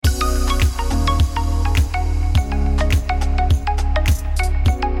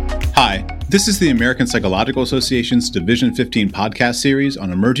This is the American Psychological Association's Division 15 podcast series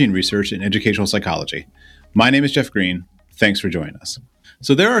on emerging research in educational psychology. My name is Jeff Green. Thanks for joining us.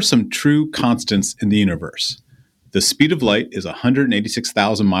 So there are some true constants in the universe. The speed of light is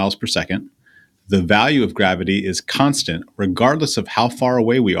 186,000 miles per second. The value of gravity is constant regardless of how far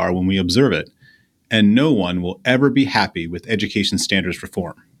away we are when we observe it. And no one will ever be happy with education standards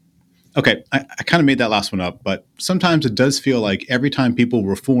reform. Okay, I kind of made that last one up, but sometimes it does feel like every time people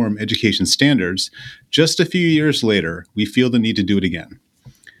reform education standards, just a few years later, we feel the need to do it again.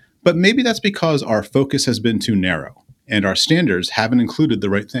 But maybe that's because our focus has been too narrow, and our standards haven't included the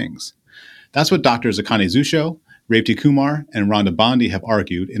right things. That's what Drs. Akane Zusho, Revathy Kumar, and Rhonda Bondie have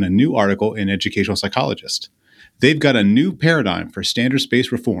argued in a new article in Educational Psychologist. They've got a new paradigm for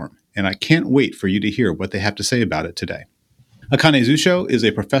standards-based reform, and I can't wait for you to hear what they have to say about it today. Akane Zusho is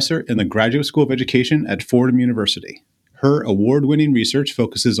a professor in the Graduate School of Education at Fordham University. Her award-winning research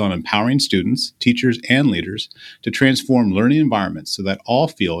focuses on empowering students, teachers, and leaders to transform learning environments so that all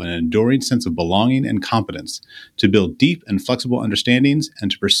feel an enduring sense of belonging and competence, to build deep and flexible understandings,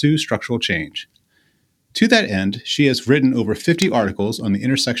 and to pursue structural change. To that end, she has written over 50 articles on the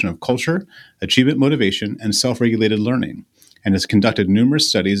intersection of culture, achievement motivation, and self-regulated learning, and has conducted numerous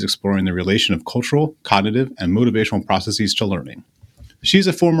studies exploring the relation of cultural, cognitive, and motivational processes to learning. She is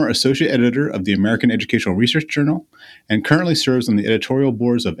a former associate editor of the American Educational Research Journal and currently serves on the editorial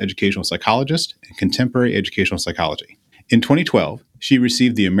boards of Educational Psychologist and Contemporary Educational Psychology. In 2012, she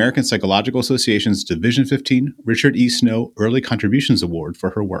received the American Psychological Association's Division 15 Richard E. Snow Early Contributions Award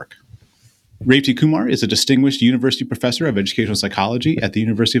for her work. Revathy Kumar is a distinguished university professor of educational psychology at the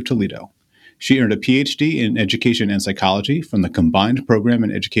University of Toledo. She earned a PhD in Education and Psychology from the Combined Program in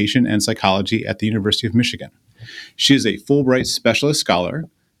Education and Psychology at the University of Michigan. She is a Fulbright Specialist Scholar,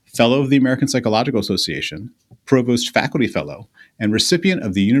 Fellow of the American Psychological Association, Provost Faculty Fellow, and recipient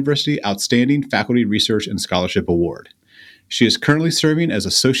of the University Outstanding Faculty Research and Scholarship Award. She is currently serving as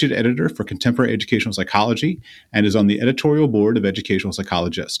Associate Editor for Contemporary Educational Psychology and is on the editorial board of Educational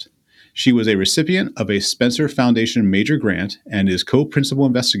Psychologist. She was a recipient of a Spencer Foundation major grant and is co-principal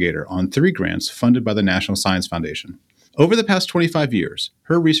investigator on 3 grants funded by the National Science Foundation. Over the past 25 years,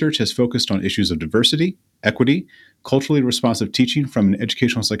 her research has focused on issues of diversity, equity, culturally responsive teaching from an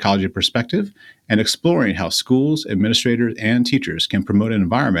educational psychology perspective, and exploring how schools, administrators, and teachers can promote an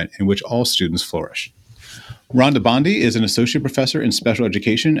environment in which all students flourish. Rhonda Bondie is an associate professor in special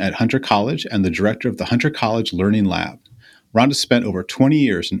education at Hunter College and the director of the Hunter College Learning Lab. Rhonda spent over 20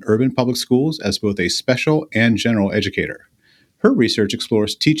 years in urban public schools as both a special and general educator. Her research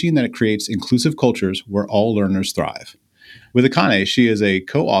explores teaching that creates inclusive cultures where all learners thrive. With Akane, she is a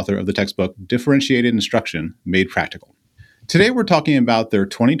co-author of the textbook Differentiated Instruction Made Practical. Today we're talking about their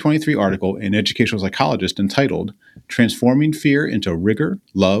 2023 article in Educational Psychologist entitled Transforming Fear into Rigor,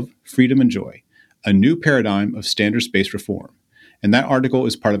 Love, Freedom, and Joy, a New Paradigm of Standards-Based Reform. And that article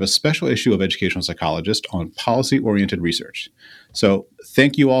is part of a special issue of Educational Psychologist on policy-oriented research. So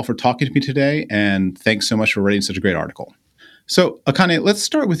thank you all for talking to me today, and thanks so much for writing such a great article. So Akane, let's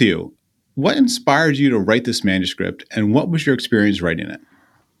start with you. What inspired you to write this manuscript, and what was your experience writing it?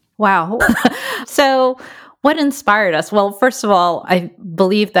 Wow. So what inspired us? Well, first of all, I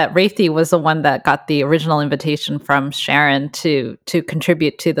believe that Revathy was the one that got the original invitation from Sharon to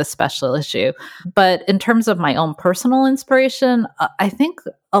contribute to the special issue. But in terms of my own personal inspiration, I think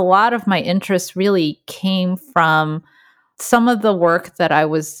a lot of my interest really came from some of the work that I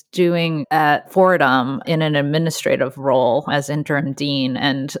was doing at Fordham in an administrative role as interim dean.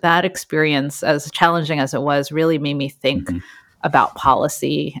 And that experience, as challenging as it was, really made me think about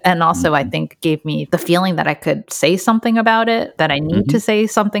policy. And also, I think, gave me the feeling that I could say something about it, that I need to say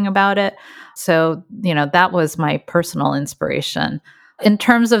something about it. So, that was my personal inspiration. In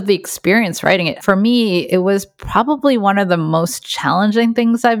terms of the experience writing it, for me, it was probably one of the most challenging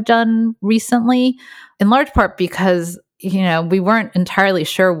things I've done recently, in large part because we weren't entirely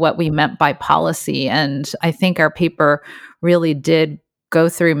sure what we meant by policy. And I think our paper really did go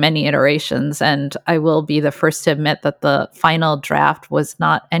through many iterations. And I will be the first to admit that the final draft was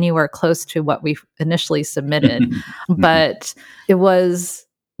not anywhere close to what we initially submitted. But it was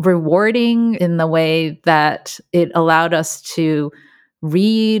rewarding in the way that it allowed us to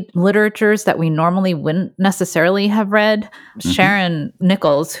read literatures that we normally wouldn't necessarily have read. Sharon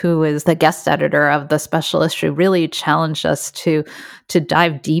Nichols, who is the guest editor of the special issue, really challenged us to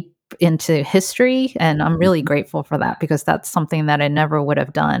dive deep into history. And I'm really grateful for that because that's something that I never would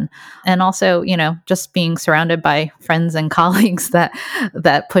have done. And also, just being surrounded by friends and colleagues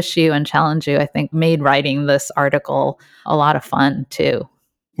that push you and challenge you, I think made writing this article a lot of fun too.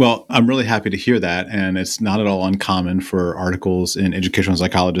 Well, I'm really happy to hear that. And it's not at all uncommon for articles in educational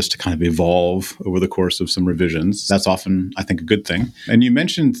psychologists to kind of evolve over the course of some revisions. That's often, I think, a good thing. And you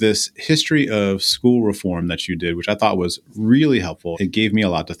mentioned this history of school reform that you did, which I thought was really helpful. It gave me a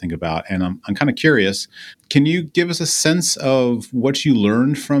lot to think about. And I'm kind of curious. Can you give us a sense of what you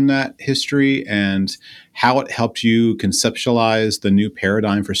learned from that history and how it helped you conceptualize the new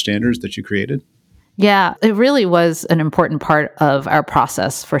paradigm for standards that you created? Yeah, it really was an important part of our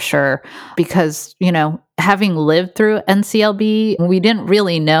process for sure. Because, having lived through NCLB, we didn't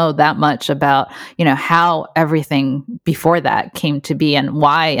really know that much about, how everything before that came to be and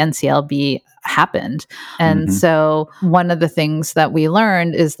why NCLB happened. And Mm-hmm. so one of the things that we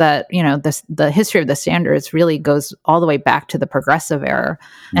learned is that, the history of the standards really goes all the way back to the progressive era.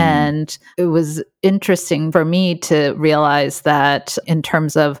 And it was interesting for me to realize that in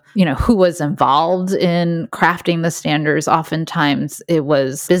terms of, who was involved in crafting the standards, oftentimes it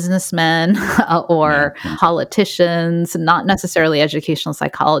was businessmen or politicians, not necessarily educational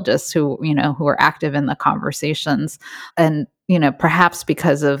psychologists who were active in the conversations. And perhaps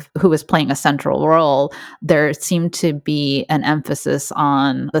because of who was playing a central role, there seemed to be an emphasis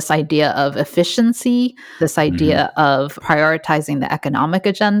on this idea of efficiency, this idea of prioritizing the economic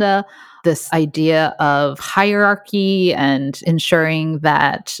agenda, this idea of hierarchy and ensuring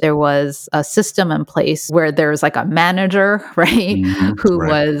that there was a system in place where there was like a manager, right, who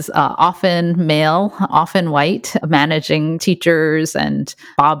Right. was often male, often white, managing teachers. And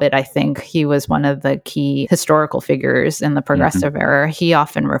Bobbitt, I think he was one of the key historical figures in the progressive era. He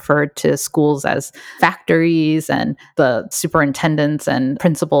often referred to schools as factories and the superintendents and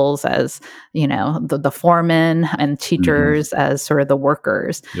principals as, the foremen and teachers as sort of the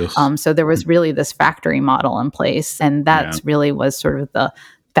workers. Yes. So there was really this factory model in place, and that's really was sort of the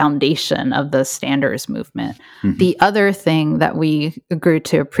foundation of the standards movement. The other thing that we grew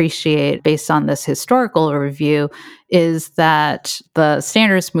to appreciate based on this historical review is that the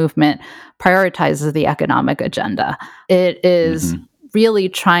standards movement prioritizes the economic agenda. It is really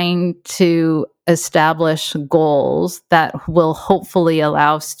trying to establish goals that will hopefully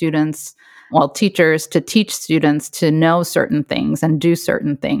allow teachers to teach students to know certain things and do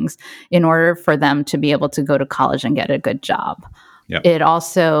certain things in order for them to be able to go to college and get a good job. Yep. It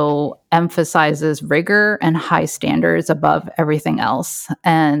also emphasizes rigor and high standards above everything else.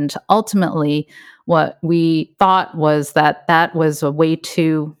 And ultimately, what we thought was that was a way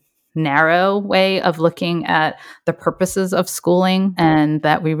too narrow way of looking at the purposes of schooling, and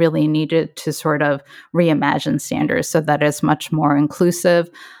that we really needed to sort of reimagine standards so that it's much more inclusive,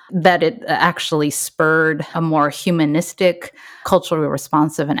 that it actually spurred a more humanistic, culturally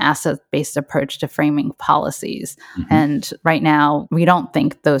responsive, and asset-based approach to framing policies. And right now, we don't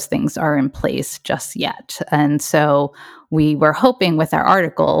think those things are in place just yet. And so we were hoping with our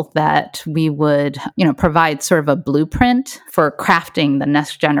article that we would, provide sort of a blueprint for crafting the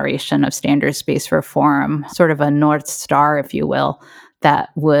next generation of standards-based reform, sort of a North Star, if you will, that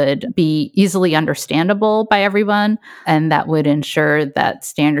would be easily understandable by everyone, and that would ensure that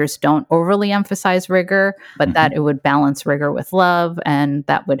standards don't overly emphasize rigor, but that it would balance rigor with love, and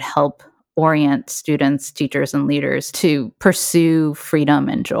that would help orient students, teachers, and leaders to pursue freedom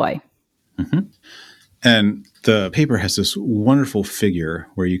and joy. And the paper has this wonderful figure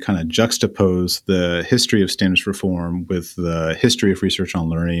where you kind of juxtapose the history of standards reform with the history of research on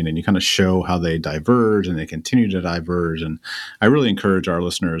learning, and you kind of show how they diverge and they continue to diverge. And I really encourage our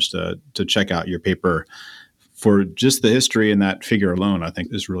listeners to check out your paper for just the history, and that figure alone, I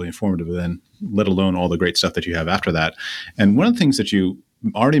think, is really informative, and then let alone all the great stuff that you have after that. And one of the things that you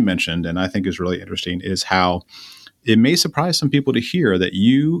already mentioned, and I think is really interesting, is how it may surprise some people to hear that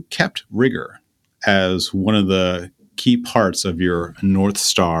you kept rigor as one of the key parts of your North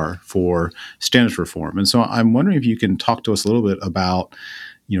Star for standards reform. And so I'm wondering if you can talk to us a little bit about,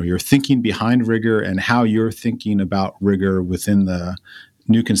 your thinking behind rigor and how you're thinking about rigor within the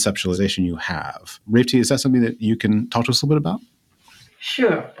new conceptualization you have. Revathy, is that something that you can talk to us a little bit about?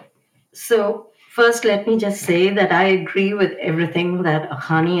 Sure. So first, let me just say that I agree with everything that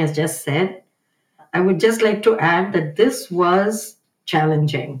Akane has just said. I would just like to add that this was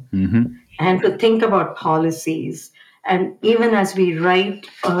challenging. And to think about policies. And even as we write,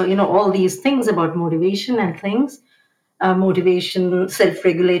 all these things about motivation and things, motivation,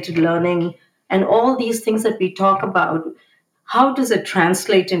 self-regulated learning, and all these things that we talk about, how does it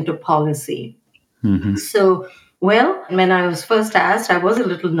translate into policy? So, when I was first asked, I was a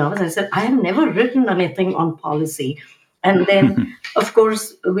little nervous. I said, I have never written anything on policy. And then, of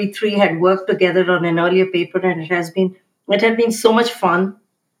course, we three had worked together on an earlier paper, and it had been so much fun.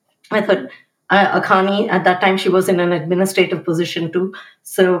 I thought, Akane, at that time, she was in an administrative position too.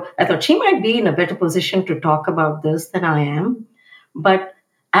 So I thought she might be in a better position to talk about this than I am. But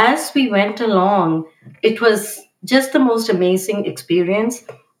as we went along, it was just the most amazing experience.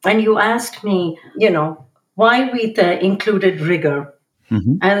 And you asked me, why we included rigor.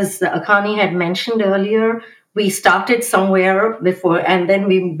 Mm-hmm. As Akane had mentioned earlier, we started somewhere before, and then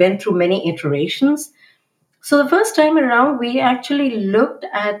we went through many iterations. So the first time around, we actually looked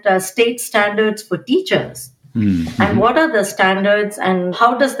at state standards for teachers. Mm-hmm. And what are the standards and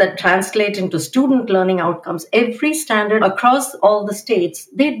how does that translate into student learning outcomes? Every standard across all the states,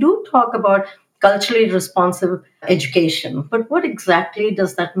 they do talk about culturally responsive education. But what exactly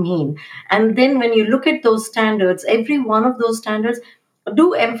does that mean? And then when you look at those standards, every one of those standards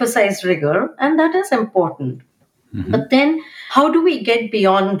do emphasize rigor, and that is important. Mm-hmm. But then, how do we get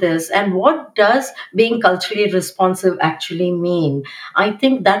beyond this? And what does being culturally responsive actually mean? I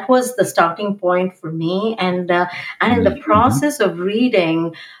think that was the starting point for me. And in the process of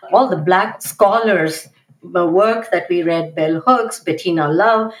reading all the Black scholars, the work that we read, Bell Hooks, Bettina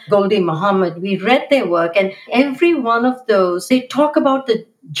Love, Goldie Muhammad, we read their work, and every one of those, they talk about the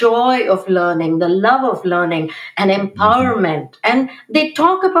joy of learning, the love of learning, and empowerment. And they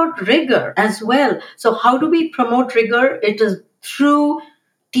talk about rigor as well. So, how do we promote rigor? It is through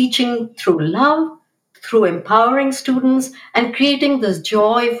teaching through love, through empowering students, and creating this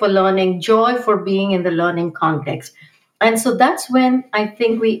joy for learning, joy for being in the learning context. And so that's when I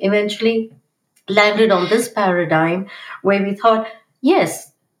think we eventually landed on this paradigm where we thought,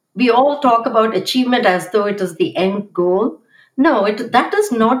 yes, we all talk about achievement as though it is the end goal. No, that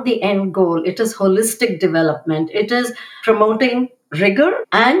is not the end goal. It is holistic development. It is promoting rigor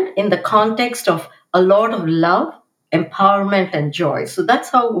and in the context of a lot of love, empowerment, and joy. So that's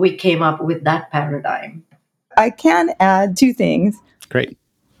how we came up with that paradigm. I can add two things. Great.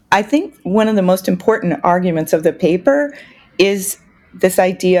 I think one of the most important arguments of the paper is this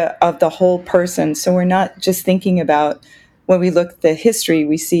idea of the whole person. So we're not just thinking about, when we look at the history,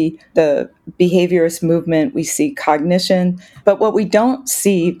 we see the behaviorist movement, we see cognition, but what we don't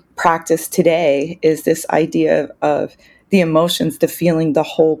see practiced today is this idea of the emotions, the feeling, the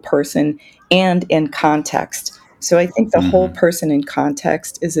whole person, and in context. So I think the whole person in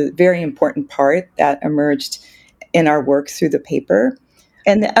context is a very important part that emerged in our work through the paper.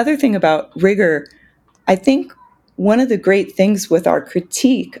 And the other thing about rigor, I think one of the great things with our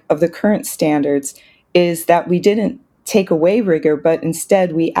critique of the current standards is that we didn't take away rigor, but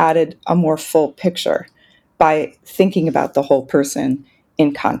instead we added a more full picture by thinking about the whole person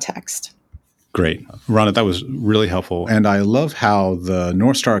in context. Great. Rhonda, that was really helpful. And I love how the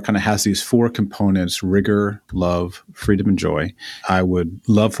North Star kind of has these four components: rigor, love, freedom, and joy. I would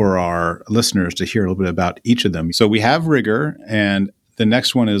love for our listeners to hear a little bit about each of them. So we have rigor, and the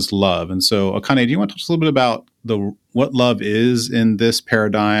next one is love. And so, Akane, do you want to talk a little bit about what love is in this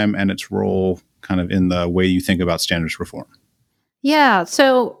paradigm and its role kind of in the way you think about standards reform? Yeah,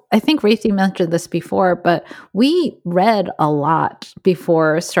 so I think Revathy mentioned this before, but we read a lot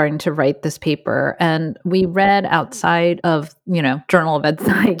before starting to write this paper, and we read outside of, Journal of Ed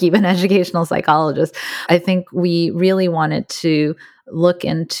Psych, even educational psychologists. I think we really wanted to look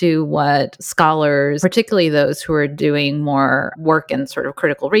into what scholars, particularly those who are doing more work in sort of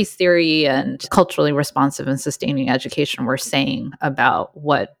critical race theory and culturally responsive and sustaining education, were saying about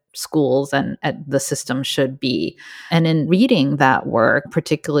what schools and the system should be. And in reading that work,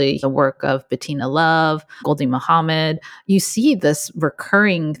 particularly the work of Bettina Love, Goldie Muhammad, you see this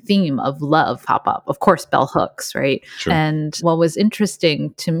recurring theme of love pop up. Of course, bell hooks, right? Sure. And what was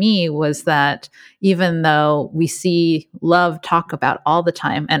interesting to me was that even though we see love talk about all the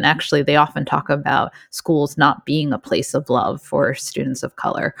time, and actually they often talk about schools not being a place of love for students of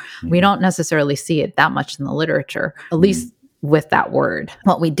color, we don't necessarily see it that much in the literature, at least with that word.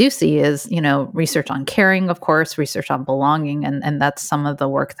 What we do see is, research on caring, of course, research on belonging, and that's some of the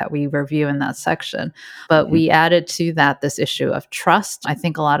work that we review in that section. But we added to that this issue of trust. I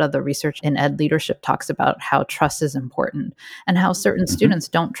think a lot of the research in ed leadership talks about how trust is important and how certain students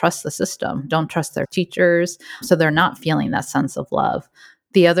don't trust the system, don't trust their teachers, so they're not feeling that sense of love.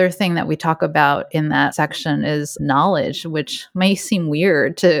 The other thing that we talk about in that section is knowledge, which may seem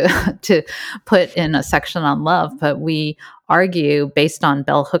weird to put in a section on love, but we argue, based on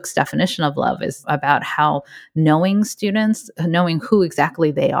bell Hook's definition of love, is about how knowing students, knowing who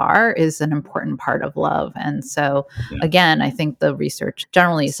exactly they are, is an important part of love. And so, again, I think the research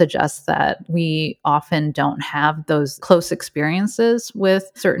generally suggests that we often don't have those close experiences with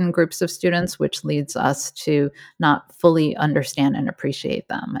certain groups of students, which leads us to not fully understand and appreciate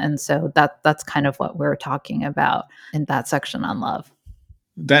them. And so that's kind of what we're talking about in that section on love.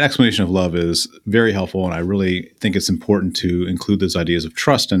 that explanation of love is very helpful, and I really think it's important to include those ideas of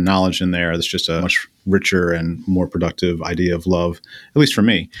trust and knowledge in there. That's just a much richer and more productive idea of love, at least for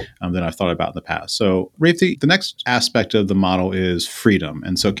me, than I've thought about in the past. So, Revathy, the next aspect of the model is freedom.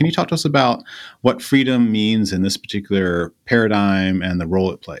 And so can you talk to us about what freedom means in this particular paradigm and the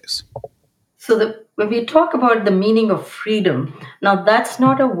role it plays? So when we talk about the meaning of freedom, now that's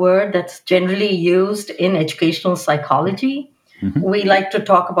not a word that's generally used in educational psychology. We like to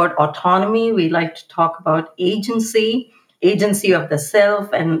talk about autonomy. We like to talk about agency of the self,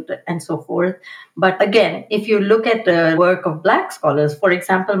 and so forth. But again, if you look at the work of Black scholars, for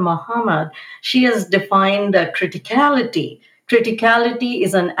example, Muhammad, she has defined criticality. Criticality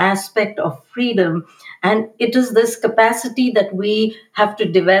is an aspect of freedom, and it is this capacity that we have to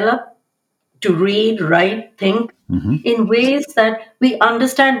develop to read, write, think in ways that we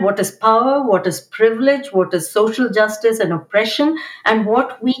understand what is power, what is privilege, what is social justice and oppression, and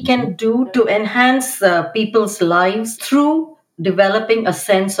what we can do to enhance people's lives through developing a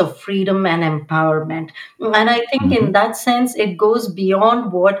sense of freedom and empowerment. And I think in that sense, it goes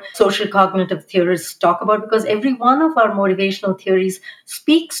beyond what social cognitive theorists talk about, because every one of our motivational theories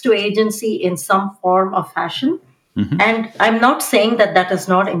speaks to agency in some form or fashion. And I'm not saying that that is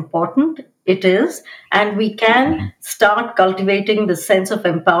not important. It is. And we can start cultivating the sense of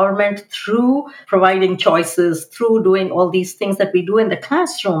empowerment through providing choices, through doing all these things that we do in the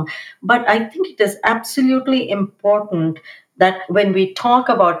classroom. But I think it is absolutely important that when we talk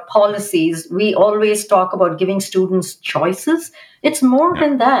about policies, we always talk about giving students choices. It's more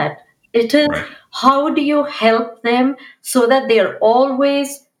than that. It is how do you help them so that they are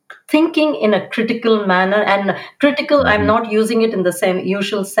always thinking in a critical manner. And critical, I'm not using it in the same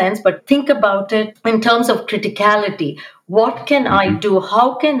usual sense, but think about it in terms of criticality. What can I do?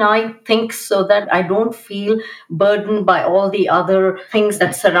 How can I think so that I don't feel burdened by all the other things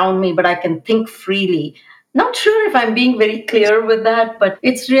that surround me, but I can think freely? Not sure if I'm being very clear with that, but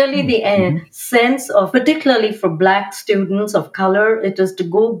it's really the sense of, particularly for Black students of color, it is to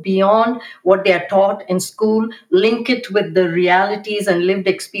go beyond what they are taught in school, link it with the realities and lived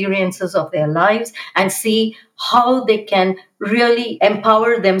experiences of their lives, and see how they can really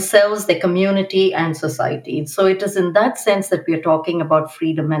empower themselves, their community, and society. So it is in that sense that we are talking about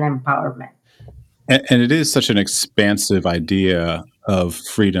freedom and empowerment. And it is such an expansive idea of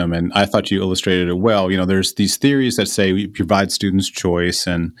freedom. And I thought you illustrated it well. There's these theories that say we provide students choice,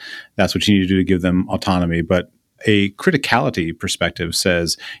 and that's what you need to do to give them autonomy. But a criticality perspective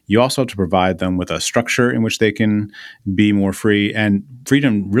says you also have to provide them with a structure in which they can be more free. And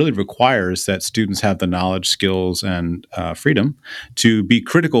freedom really requires that students have the knowledge, skills, and freedom to be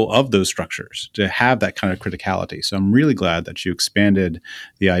critical of those structures, to have that kind of criticality. So I'm really glad that you expanded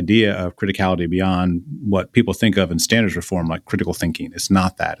the idea of criticality beyond what people think of in standards reform, like critical thinking. It's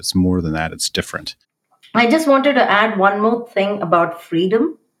not that. It's more than that. It's different. I just wanted to add one more thing about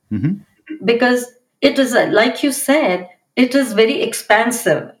freedom, because it is, like you said, it is very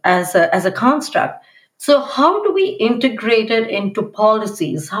expansive as a construct. So how do we integrate it into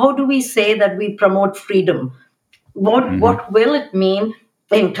policies? How do we say that we promote freedom? What will it mean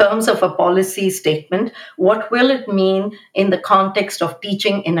in terms of a policy statement? What will it mean in the context of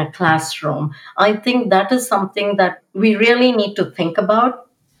teaching in a classroom? I think that is something that we really need to think about.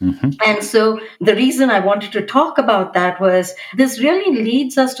 And so the reason I wanted to talk about that was this really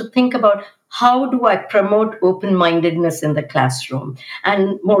leads us to think about how do I promote open-mindedness in the classroom?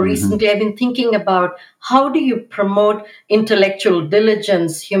 And more recently, I've been thinking about how do you promote intellectual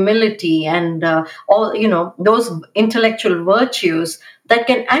diligence, humility, and all, those intellectual virtues that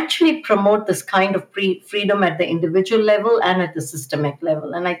can actually promote this kind of freedom at the individual level and at the systemic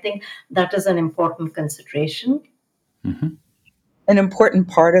level. And I think that is an important consideration. An important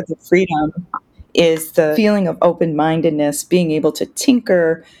part of the freedom is the feeling of open-mindedness, being able to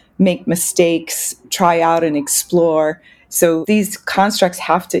tinker, make mistakes, try out and explore. So these constructs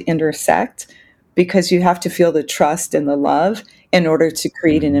have to intersect because you have to feel the trust and the love in order to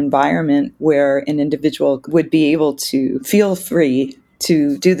create an environment where an individual would be able to feel free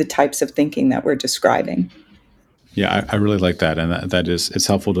to do the types of thinking that we're describing. Yeah, I really like that. And that is, it's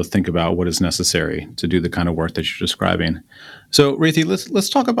helpful to think about what is necessary to do the kind of work that you're describing. So, Revathy, let's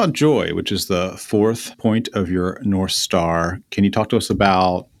talk about joy, which is the fourth point of your North Star. Can you talk to us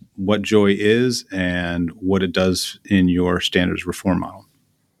about what joy is and what it does in your standards reform model?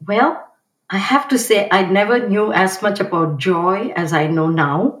 Well, I have to say, I never knew as much about joy as I know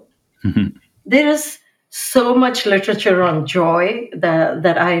now. There is so much literature on joy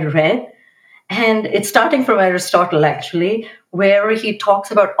that I read. And it's starting from Aristotle, actually, where he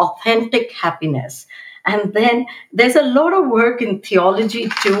talks about authentic happiness. And then there's a lot of work in theology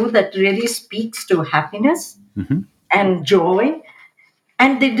too that really speaks to happiness and joy.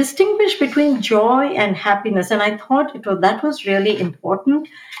 And they distinguish between joy and happiness. And I thought that was really important.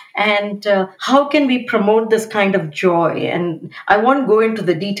 And how can we promote this kind of joy? And I won't go into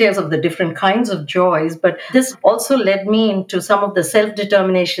the details of the different kinds of joys, but this also led me into some of the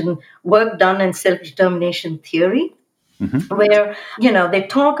self-determination work done in self-determination theory, where, they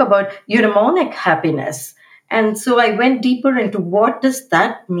talk about eudaimonic happiness. And so I went deeper into what does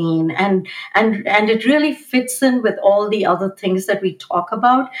that mean, and it really fits in with all the other things that we talk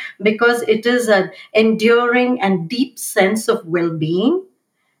about, because it is an enduring and deep sense of well-being.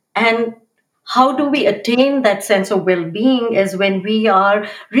 And how do we attain that sense of well-being is when we are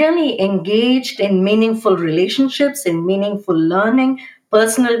really engaged in meaningful relationships, in meaningful learning,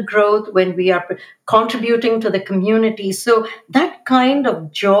 personal growth, when we are contributing to the community. So that kind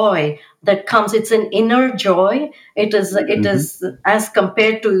of joy that comes, it's an inner joy. It is as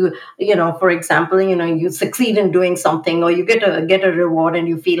compared to, for example, you succeed in doing something, or you get a reward and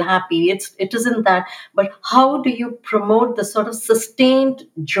you feel happy. It isn't that. But how do you promote the sort of sustained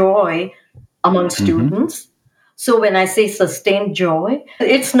joy among students? So when I say sustained joy,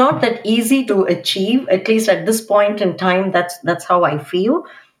 it's not that easy to achieve, at least at this point in time. That's how I feel.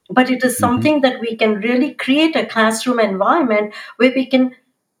 But it is something that we can really create a classroom environment where we can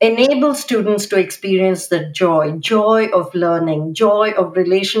enable students to experience the joy of learning, joy of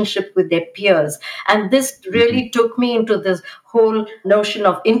relationship with their peers. And this really took me into this whole notion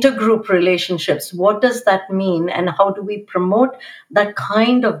of intergroup relationships. What does that mean, and how do we promote that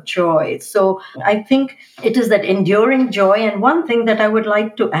kind of joy? So I think it is that enduring joy. And one thing that I would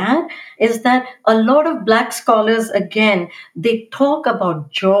like to add is that a lot of Black scholars, again, they talk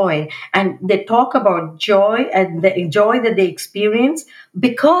about joy, and they talk about joy and the joy that they experience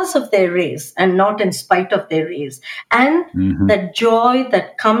because of their race and not in spite of their race. And the joy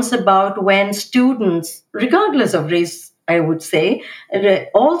that comes about when students, regardless of race, I would say,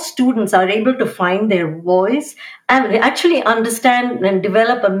 all students are able to find their voice and actually understand and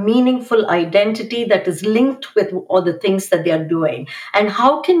develop a meaningful identity that is linked with all the things that they are doing. And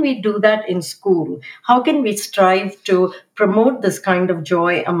how can we do that in school? How can we strive to promote this kind of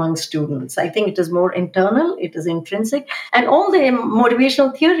joy among students? I think it is more internal, it is intrinsic. And all the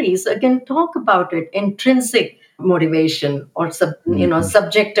motivational theories, again, talk about it, intrinsic motivation or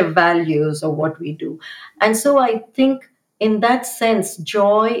subjective values of what we do. And so I think in that sense,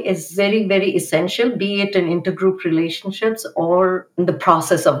 joy is very, very essential, be it in intergroup relationships or in the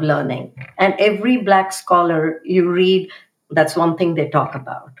process of learning. And every Black scholar you read, that's one thing they talk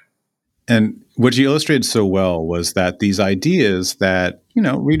about. And what you illustrated so well was that these ideas that,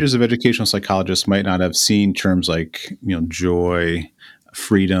 readers of educational psychologists might not have seen terms like, joy,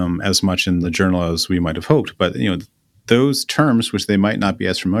 freedom as much in the journal as we might have hoped. But, those terms, which they might not be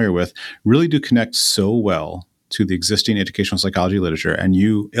as familiar with, really do connect so well to the existing educational psychology literature, and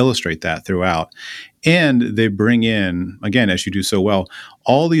you illustrate that throughout. And they bring in, again, as you do so well,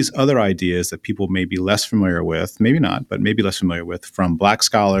 all these other ideas that people may be less familiar with, maybe not, but maybe less familiar with, from Black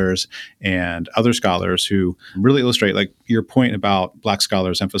scholars and other scholars who really illustrate, like your point about Black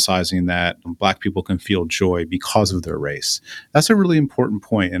scholars emphasizing that Black people can feel joy because of their race. That's a really important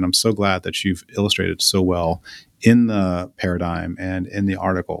point, and I'm so glad that you've illustrated so well in the paradigm and in the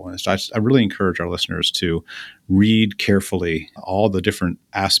article. And so I really encourage our listeners to read carefully all the different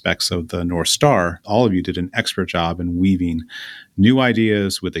aspects of the North Star. All of you did an expert job in weaving new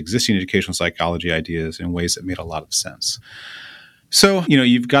ideas with existing educational psychology ideas in ways that made a lot of sense. So,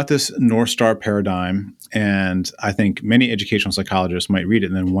 you've got this North Star paradigm, and I think many educational psychologists might read it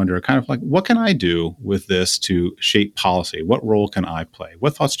and then wonder kind of like, what can I do with this to shape policy? What role can I play?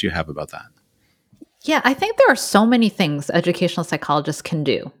 What thoughts do you have about that? Yeah, I think there are so many things educational psychologists can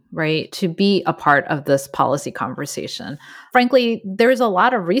do, right, to be a part of this policy conversation. Frankly, there's a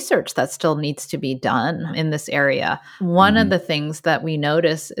lot of research that still needs to be done in this area. One of the things that we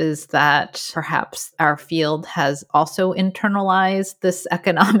notice is that perhaps our field has also internalized this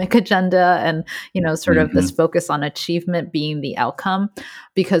economic agenda and, sort of this focus on achievement being the outcome,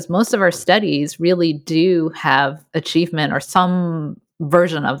 because most of our studies really do have achievement or some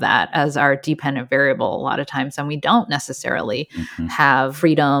version of that as our dependent variable a lot of times. And we don't necessarily have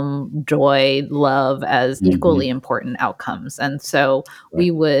freedom, joy, love as equally important outcomes. And so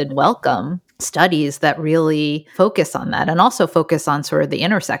we would welcome studies that really focus on that and also focus on sort of the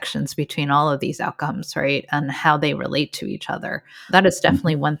intersections between all of these outcomes, right? And how they relate to each other. That is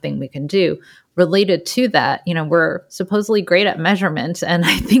definitely one thing we can do. related to that, we're supposedly great at measurement. And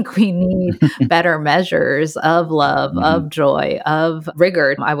I think we need better measures of love, of joy, of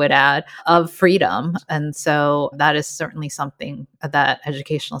rigor, I would add, of freedom. And so that is certainly something that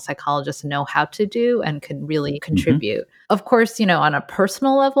educational psychologists know how to do and can really contribute. Of course, on a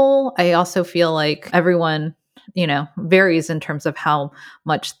personal level, I also feel like everyone varies in terms of how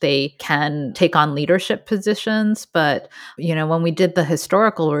much they can take on leadership positions. But, when we did the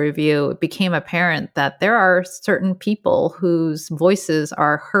historical review, it became apparent that there are certain people whose voices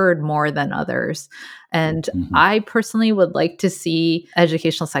are heard more than others. And I personally would like to see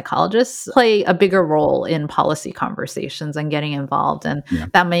educational psychologists play a bigger role in policy conversations and getting involved. And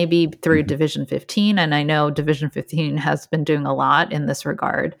that may be through Division 15. And I know Division 15 has been doing a lot in this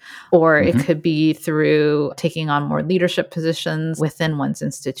regard. Or it could be through taking on more leadership positions within one's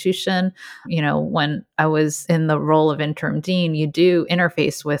institution. When I was in the role of interim dean, you do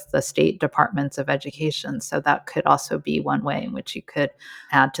interface with the state departments of education. So that could also be one way in which you could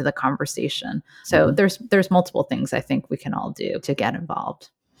add to the conversation. So there's multiple things I think we can all do to get involved.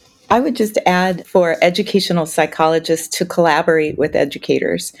 I would just add for educational psychologists to collaborate with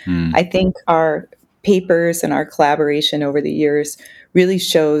educators. I think our papers and our collaboration over the years really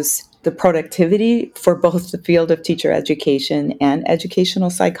shows the productivity for both the field of teacher education and educational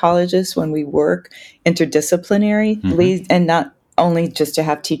psychologists when we work interdisciplinarily, and not only just to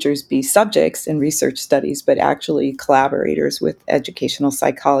have teachers be subjects in research studies, but actually collaborators with educational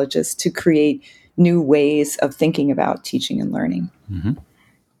psychologists to create new ways of thinking about teaching and learning.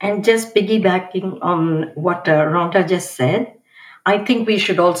 And just piggybacking on what Rhonda just said, I think we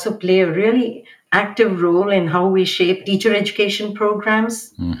should also play a really active role in how we shape teacher education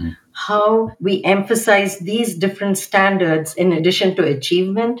programs, how we emphasize these different standards in addition to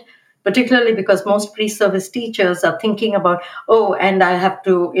achievement, particularly because most pre-service teachers are thinking about, and I have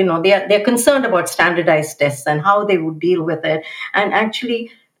to, they're concerned about standardized tests and how they would deal with it. And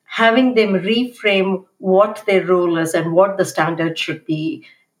actually having them reframe what their role is and what the standard should be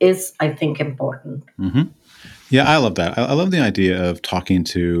is, I think, important. Yeah, I love that. I love the idea of talking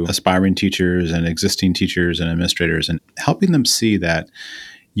to aspiring teachers and existing teachers and administrators and helping them see that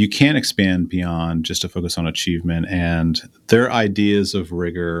you can expand beyond just a focus on achievement, and their ideas of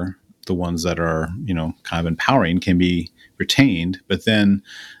rigor, the ones that are, kind of empowering, can be retained, but then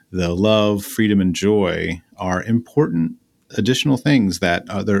the love, freedom, and joy are important additional things that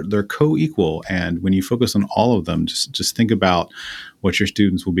they're co-equal. And when you focus on all of them, just think about what your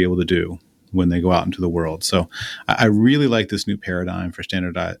students will be able to do when they go out into the world. So I really like this new paradigm for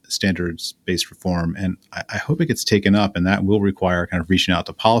standards-based reform, and I hope it gets taken up, and that will require kind of reaching out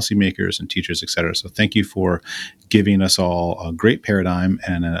to policymakers and teachers, et cetera. So thank you for giving us all a great paradigm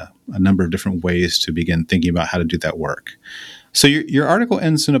and a number of different ways to begin thinking about how to do that work. So your article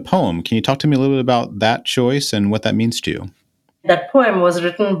ends in a poem. Can you talk to me a little bit about that choice and what that means to you? That poem was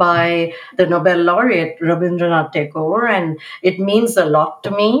written by the Nobel laureate Rabindranath Tagore, and it means a lot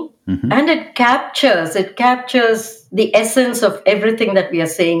to me. And it captures the essence of everything that we are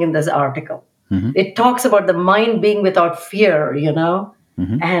saying in this article. It talks about the mind being without fear,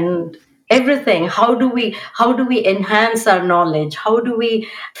 and everything. How do we enhance our knowledge? How do we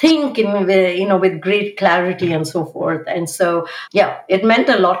think with great clarity and so forth? And so, it meant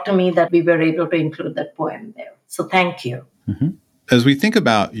a lot to me that we were able to include that poem there. So thank you. As we think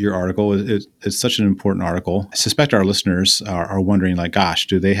about your article, it's such an important article. I suspect our listeners are wondering, like, gosh,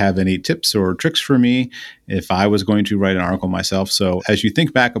 do they have any tips or tricks for me if I was going to write an article myself? So as you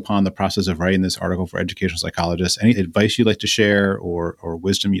think back upon the process of writing this article for educational psychologists, any advice you'd like to share or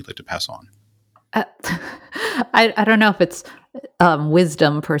wisdom you'd like to pass on? I don't know if it's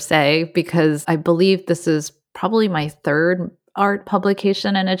wisdom per se, because I believe this is probably my third art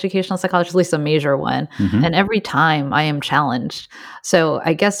publication in educational psychology, at least a major one. And every time I am challenged. So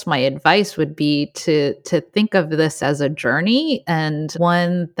I guess my advice would be to think of this as a journey and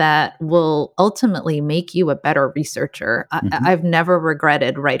one that will ultimately make you a better researcher. I've never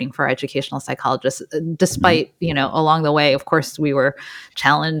regretted writing for educational psychologists, despite, along the way, of course, we were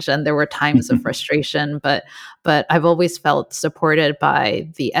challenged and there were times of frustration, but I've always felt supported by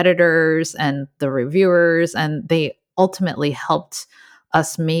the editors and the reviewers, and they ultimately helped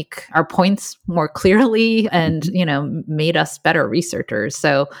us make our points more clearly and, made us better researchers.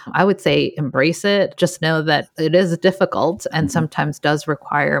 So I would say embrace it. Just know that it is difficult and sometimes does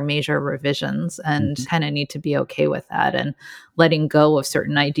require major revisions, and kind of need to be okay with that and letting go of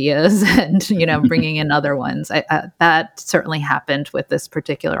certain ideas and, bringing in other ones. That certainly happened with this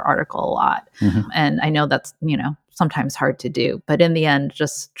particular article a lot. And I know that's, sometimes hard to do, but in the end,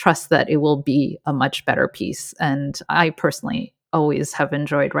 just trust that it will be a much better piece. And I personally always have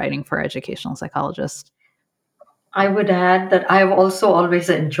enjoyed writing for educational psychologists. I would add that I've also always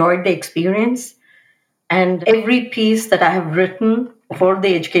enjoyed the experience. And every piece that I have written for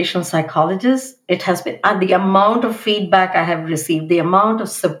the educational psychologist, it has been, and the amount of feedback I have received, the amount of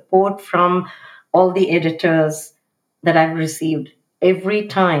support from all the editors that I've received every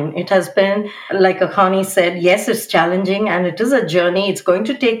time, it has been, like Akane said, yes, it's challenging and it is a journey. It's going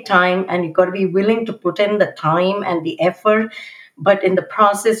to take time and you've got to be willing to put in the time and the effort. But in the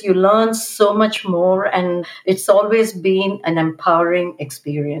process, you learn so much more. And it's always been an empowering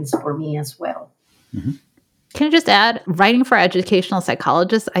experience for me as well. Mm-hmm. Can I just add, writing for educational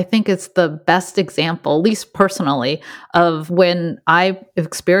psychologists, I think is the best example, at least personally, of when I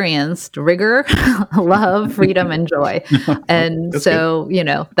experienced rigor, love, freedom, and joy. And so,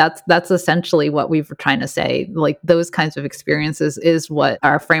 good. That's essentially what we were trying to say. Like those kinds of experiences is what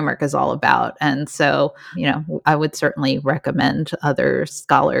our framework is all about. And so, I would certainly recommend other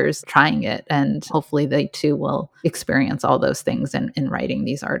scholars trying it, and hopefully they too will experience all those things in writing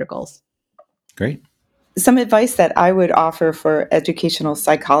these articles. Great. Some advice that I would offer for educational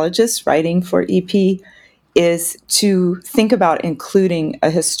psychologists writing for EP is to think about including a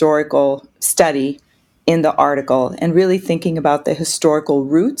historical study in the article and really thinking about the historical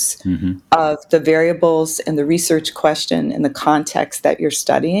roots of the variables and the research question and the context that you're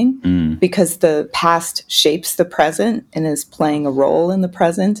studying, because the past shapes the present and is playing a role in the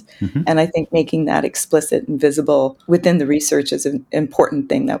present. And I think making that explicit and visible within the research is an important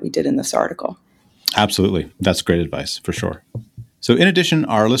thing that we did in this article. Absolutely. That's great advice for sure. So in addition,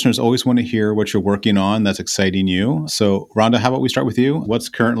 our listeners always want to hear what you're working on that's exciting you. So Rhonda, how about we start with you? What's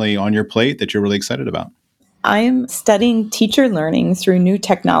currently on your plate that you're really excited about? I am studying teacher learning through new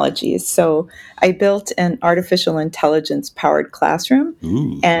technologies. So I built an artificial intelligence powered classroom.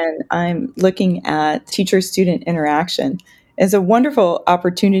 And I'm looking at teacher-student interaction as a wonderful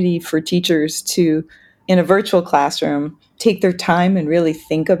opportunity for teachers to, in a virtual classroom, take their time and really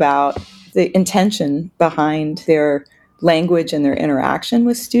think about the intention behind their language and their interaction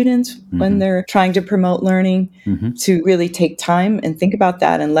with students when they're trying to promote learning, to really take time and think about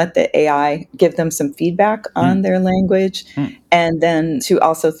that and let the AI give them some feedback on their language. And then to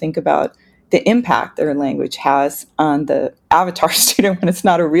also think about the impact their language has on the avatar student when it's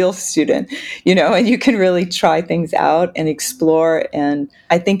not a real student, and you can really try things out and explore. And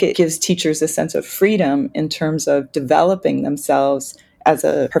I think it gives teachers a sense of freedom in terms of developing themselves as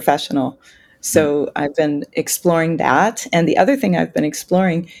a professional. So I've been exploring that. And the other thing I've been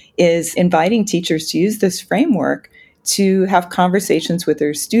exploring is inviting teachers to use this framework to have conversations with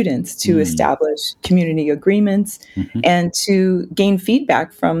their students, to establish community agreements, and to gain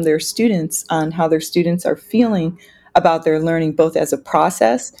feedback from their students on how their students are feeling about their learning, both as a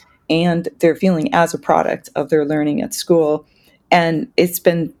process and their feeling as a product of their learning at school. And it's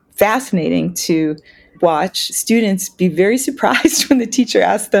been fascinating to watch students be very surprised when the teacher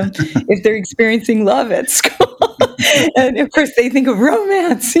asks them if they're experiencing love at school. And of course, they think of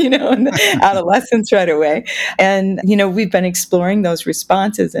romance, and adolescence right away. And, we've been exploring those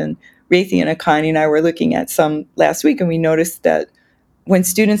responses. And Revathy and Akane and I were looking at some last week, and we noticed that when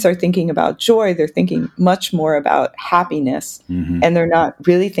students are thinking about joy, they're thinking much more about happiness. And they're not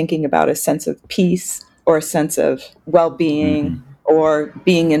really thinking about a sense of peace or a sense of well-being or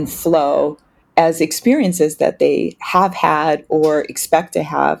being in flow as experiences that they have had or expect to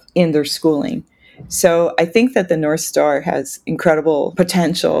have in their schooling. So I think that the North Star has incredible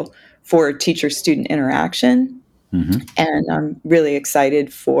potential for teacher-student interaction. And I'm really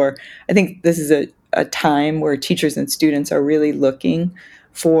excited I think this is a time where teachers and students are really looking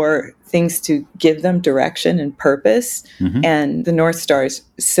for things to give them direction and purpose. And the North Star is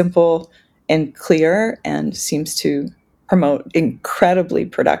simple and clear and seems to promote incredibly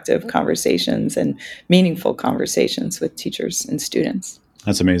productive conversations and meaningful conversations with teachers and students.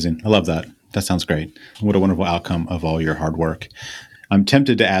 That's amazing. I love that. That sounds great. What a wonderful outcome of all your hard work. I'm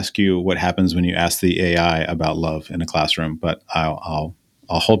tempted to ask you what happens when you ask the AI about love in a classroom, but I'll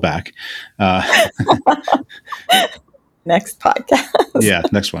hold back. Next podcast. Yeah,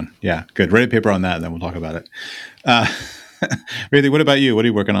 next one. Yeah, good. Write a paper on that, and then we'll talk about it. Revathy, what about you? What are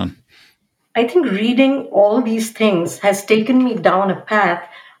you working on? I think reading all these things has taken me down a path.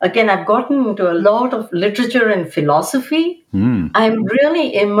 Again, I've gotten into a lot of literature and philosophy, I'm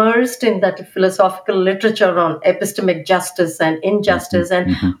really immersed in that philosophical literature on epistemic justice and injustice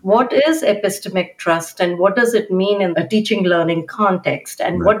and what is epistemic trust and what does it mean in a teaching learning context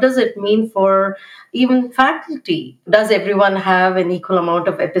and what does it mean for even faculty. Does everyone have an equal amount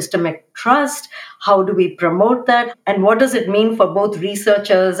of epistemic trust? How do we promote that? And what does it mean for both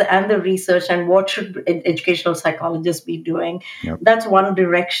researchers and the research? And what should educational psychologists be doing? That's one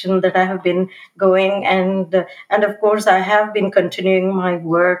direction that I have been going. And of course, I have been continuing my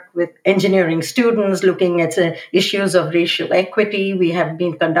work with engineering students, looking at issues of racial equity. We have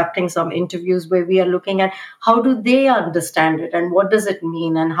been conducting some interviews where we are looking at how do they understand it and what does it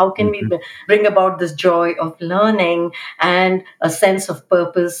mean and how can we bring about this joy of learning and a sense of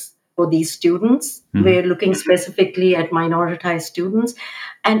purpose for these students. We're looking specifically at minoritized students.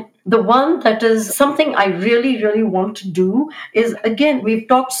 And the one that is something I really, really want to do is, again, we've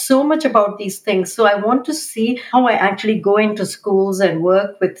talked so much about these things. So I want to see how I actually go into schools and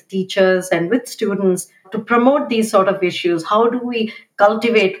work with teachers and with students to promote these sort of issues. How do we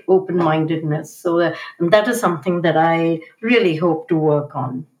cultivate open-mindedness? So that is something that I really hope to work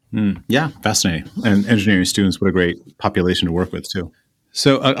on. Yeah, fascinating. And engineering students, what a great population to work with, too.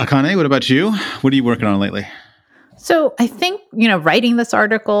 So, Akane, what about you? What are you working on lately? So I think, writing this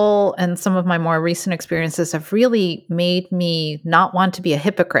article and some of my more recent experiences have really made me not want to be a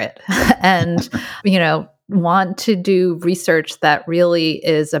hypocrite and, want to do research that really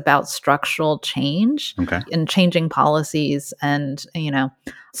is about structural change and changing policies. And,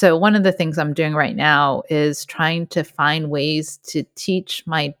 so one of the things I'm doing right now is trying to find ways to teach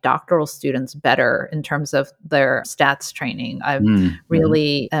my doctoral students better in terms of their stats training. I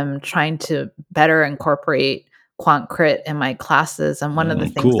really am trying to better incorporate quant crit in my classes. And one of the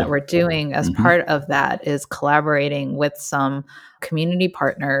things that we're doing as part of that is collaborating with some community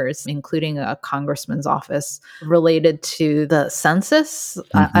partners, including a congressman's office related to the census.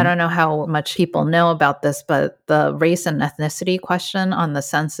 I don't know how much people know about this, but the race and ethnicity question on the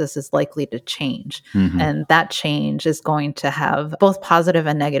census is likely to change. And that change is going to have both positive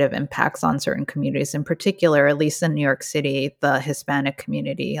and negative impacts on certain communities. In particular, at least in New York City, the Hispanic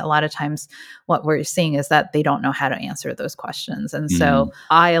community. A lot of times what we're seeing is that they don't know how to answer those questions. And so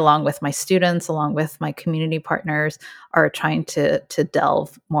I, along with my students, along with my community partners, are trying to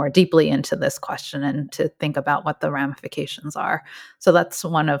delve more deeply into this question and to think about what the ramifications are. So that's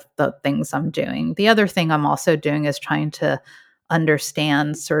one of the things I'm doing. The other thing I'm also doing is trying to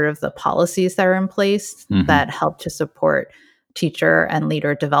understand sort of the policies that are in place that help to support teacher and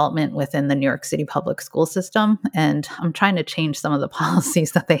leader development within the New York City public school system. And I'm trying to change some of the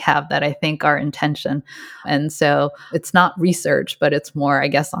policies that they have that I think are in tension. And so it's not research, but it's more, I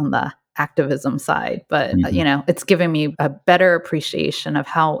guess, on the activism side. But, it's giving me a better appreciation of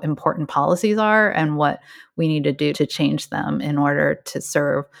how important policies are and what we need to do to change them in order to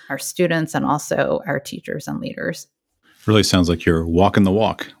serve our students and also our teachers and leaders. Really sounds like you're walking the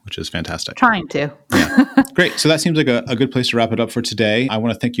walk, which is fantastic. Trying to. Yeah. Great. So that seems like a good place to wrap it up for today. I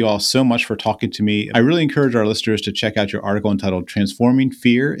want to thank you all so much for talking to me. I really encourage our listeners to check out your article entitled Transforming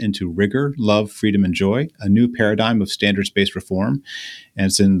Fear into Rigor, Love, Freedom, and Joy, a New Paradigm of Standards-Based Reform. And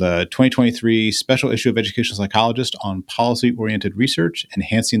it's in the 2023 special issue of Educational Psychologist on policy-oriented research,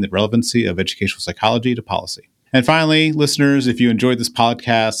 enhancing the relevancy of educational psychology to policy. And finally, listeners, if you enjoyed this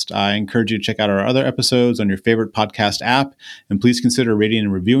podcast, I encourage you to check out our other episodes on your favorite podcast app. And please consider rating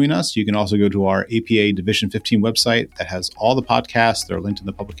and reviewing us. You can also go to our APA Division 15 website that has all the podcasts. They're linked in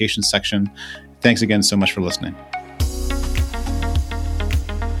the publications section. Thanks again so much for listening.